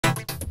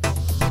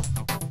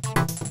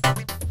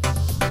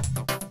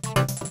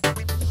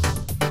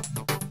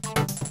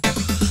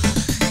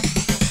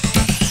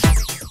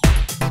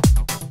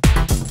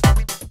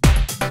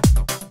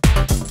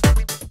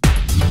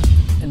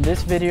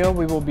video,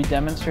 we will be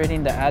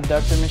demonstrating the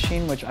adductor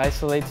machine, which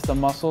isolates the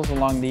muscles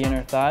along the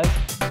inner thighs.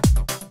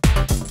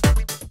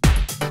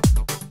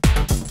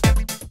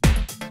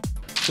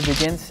 To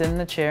begin, sit in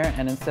the chair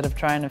and instead of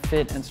trying to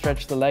fit and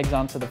stretch the legs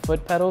onto the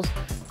foot pedals,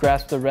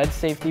 grasp the red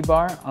safety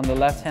bar on the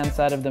left-hand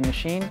side of the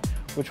machine,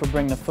 which will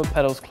bring the foot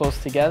pedals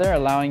close together,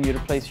 allowing you to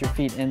place your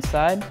feet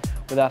inside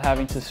without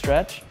having to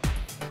stretch.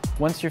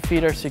 Once your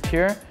feet are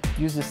secure,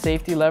 use the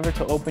safety lever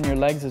to open your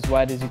legs as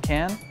wide as you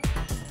can.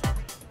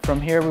 From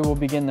here, we will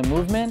begin the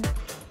movement.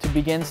 To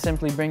begin,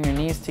 simply bring your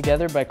knees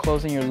together by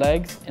closing your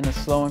legs in a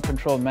slow and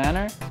controlled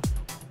manner,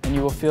 and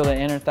you will feel the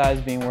inner thighs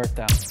being worked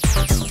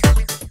out.